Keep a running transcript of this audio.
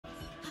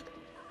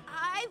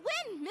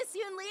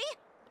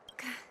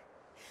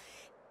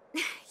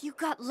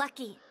got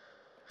lucky.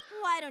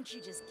 Why don't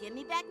you just give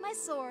me back my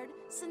sword,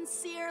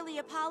 sincerely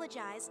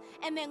apologize,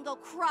 and then go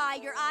cry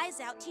your eyes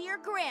out to your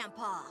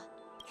grandpa?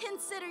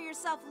 Consider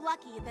yourself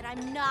lucky that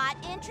I'm not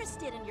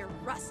interested in your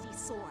rusty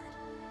sword,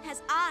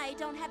 as I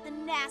don't have the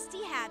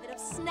nasty habit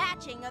of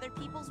snatching other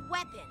people's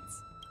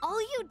weapons.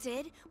 All you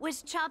did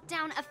was chop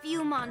down a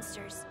few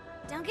monsters.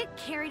 Don't get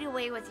carried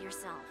away with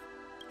yourself.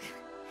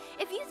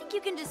 If you think you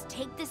can just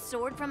take this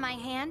sword from my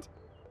hand,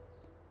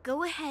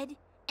 go ahead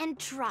and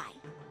try.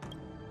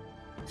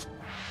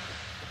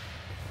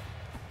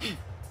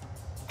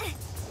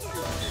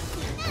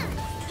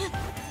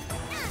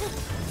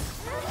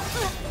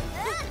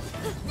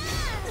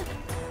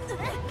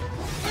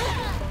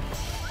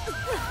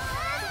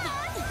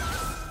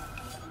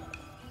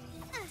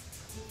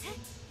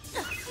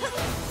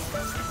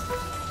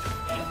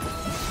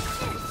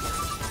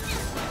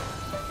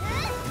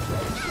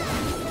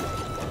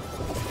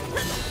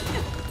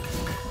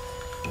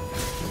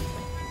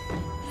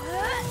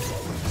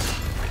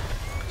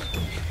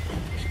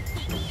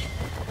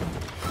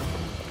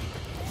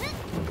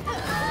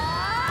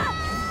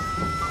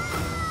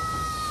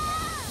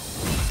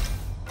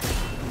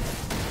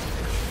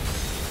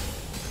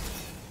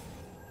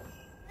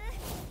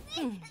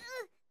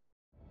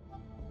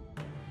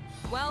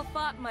 Well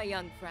fought, my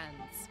young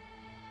friends.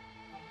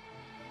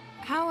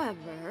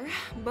 However,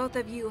 both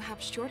of you have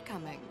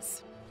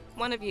shortcomings.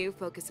 One of you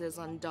focuses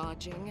on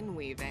dodging and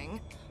weaving,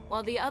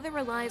 while the other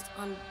relies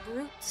on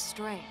brute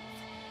strength,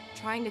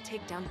 trying to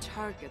take down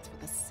targets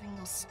with a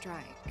single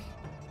strike.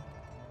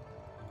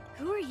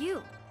 Who are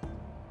you?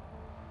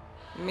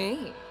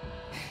 Me?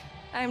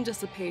 I'm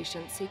just a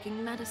patient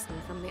seeking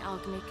medicine from the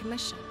Alchemy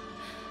Commission.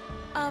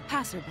 A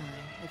passerby,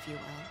 if you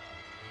will.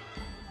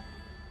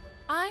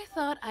 I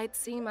thought I'd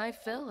see my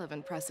fill of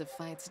impressive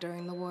fights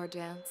during the war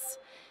dance.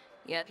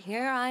 Yet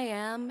here I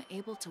am,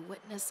 able to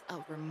witness a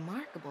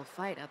remarkable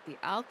fight at the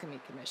Alchemy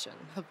Commission,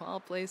 of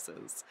all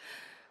places.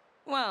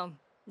 Well,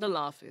 the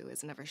Lawfu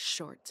is never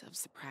short of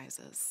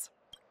surprises.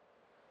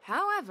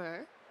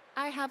 However,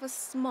 I have a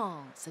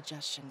small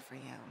suggestion for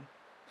you.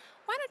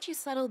 Why don't you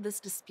settle this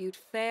dispute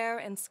fair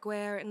and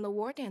square in the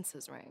war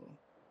dance's ring?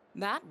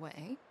 That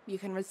way, you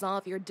can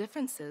resolve your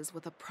differences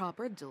with a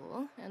proper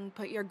duel and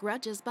put your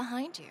grudges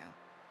behind you.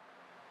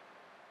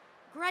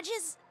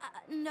 Grudges?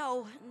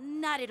 No,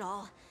 not at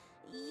all.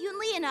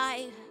 Yunli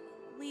and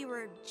we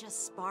were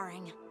just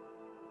sparring.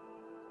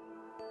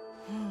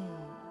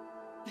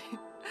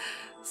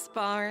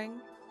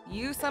 Sparring?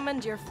 You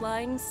summoned your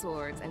flying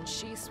swords and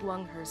she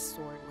swung her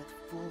sword with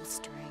full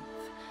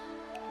strength.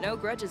 No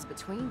grudges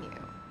between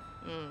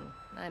you.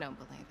 I don't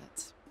believe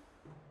it.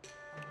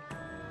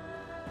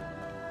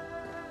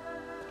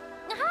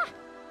 Aha!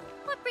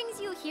 What brings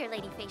you here,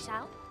 Lady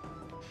Feixiao?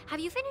 Have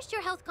you finished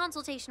your health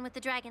consultation with the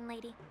Dragon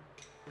Lady?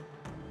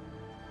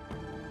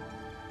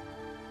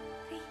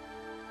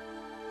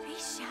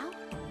 Feixiao?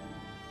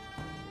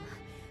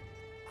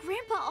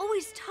 Grandpa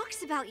always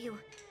talks about you.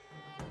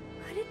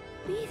 Could it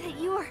be that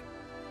you're...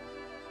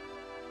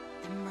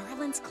 The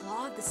Merlin's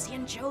Claw of the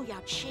Xianzhou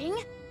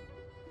Yanqing?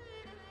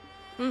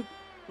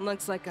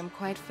 Looks like I'm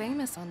quite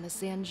famous on the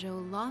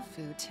Xianzhou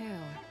Lawfu, too.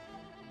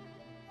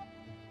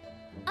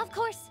 Of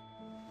course.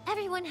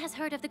 Everyone has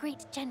heard of the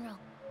great general.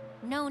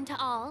 Known to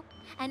all,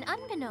 and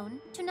unbeknown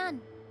to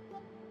none.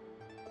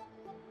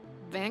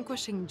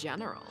 Vanquishing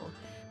General?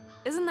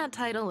 Isn't that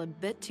title a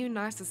bit too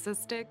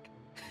narcissistic?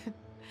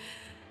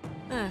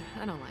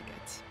 I don't like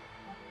it.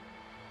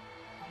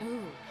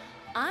 Ooh,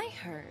 I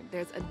heard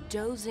there's a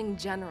dozing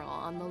general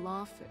on the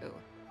Lawfu,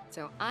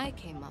 so I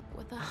came up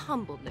with a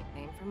humble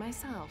nickname for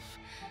myself.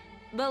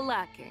 The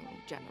Lacking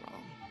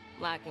General.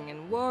 Lacking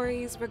in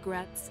worries,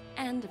 regrets,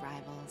 and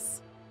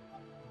rivals.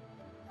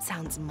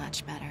 Sounds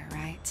much better,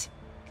 right?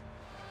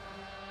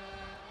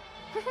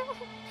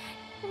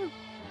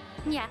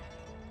 Yeah,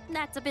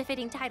 that's a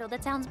befitting title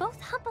that sounds both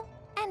humble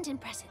and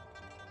impressive.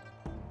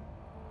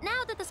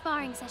 Now that the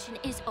sparring session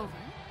is over,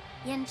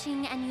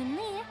 Yanqing and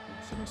Yunli,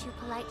 shouldn't you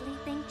politely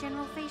thank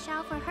General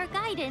Feixiao for her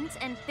guidance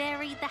and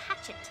bury the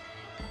hatchet?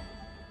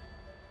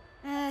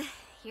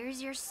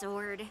 Here's your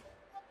sword.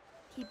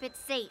 Keep it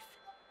safe.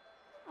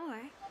 Or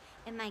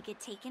it might get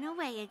taken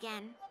away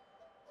again.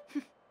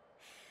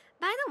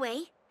 By the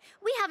way,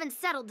 we haven't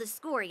settled the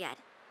score yet.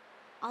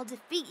 I'll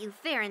defeat you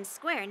fair and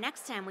square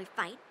next time we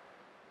fight.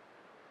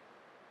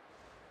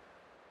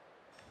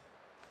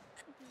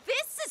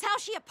 This is how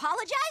she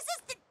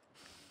apologizes?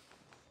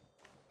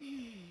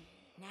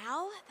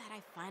 Now that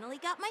I finally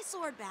got my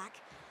sword back,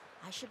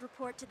 I should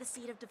report to the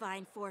seat of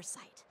divine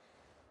foresight.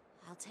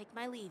 I'll take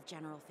my leave,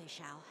 General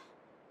Feixiao.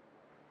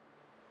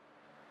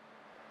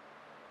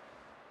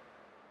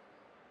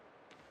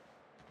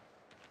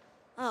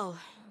 Oh,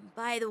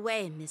 by the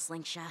way, Miss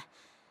Linxia,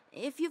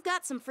 if you've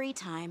got some free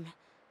time,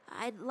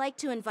 I'd like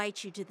to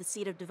invite you to the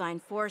seat of divine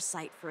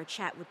foresight for a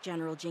chat with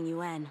General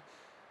Jingyuan.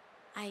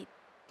 I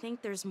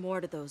think there's more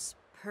to those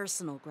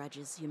personal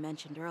grudges you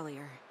mentioned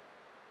earlier.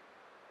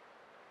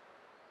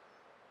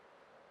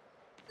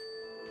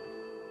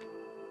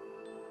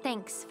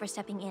 Thanks for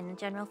stepping in,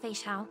 General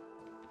Feixiao.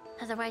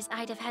 Otherwise,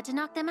 I'd have had to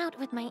knock them out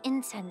with my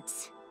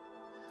incense.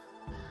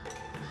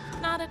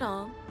 Not at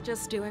all.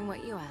 Just doing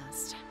what you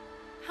asked.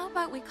 How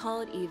about we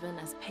call it even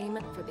as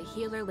payment for the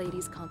healer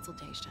lady's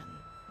consultation?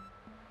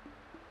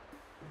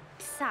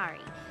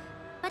 Sorry,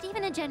 but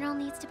even a general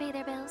needs to pay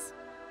their bills.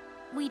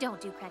 We don't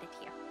do credit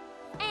here.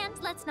 And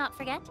let's not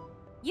forget,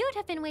 you'd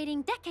have been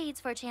waiting decades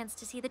for a chance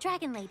to see the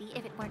Dragon Lady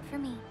if it weren't for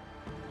me.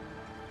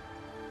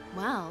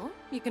 Well,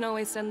 you can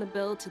always send the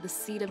bill to the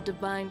Seat of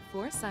Divine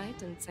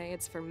Foresight and say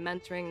it's for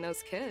mentoring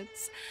those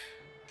kids.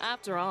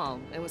 After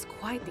all, it was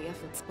quite the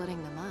effort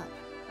splitting them up.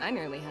 I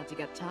nearly had to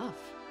get tough.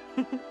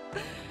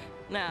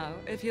 Now,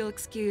 if you'll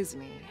excuse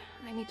me,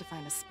 I need to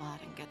find a spot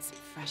and get some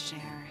fresh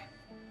air.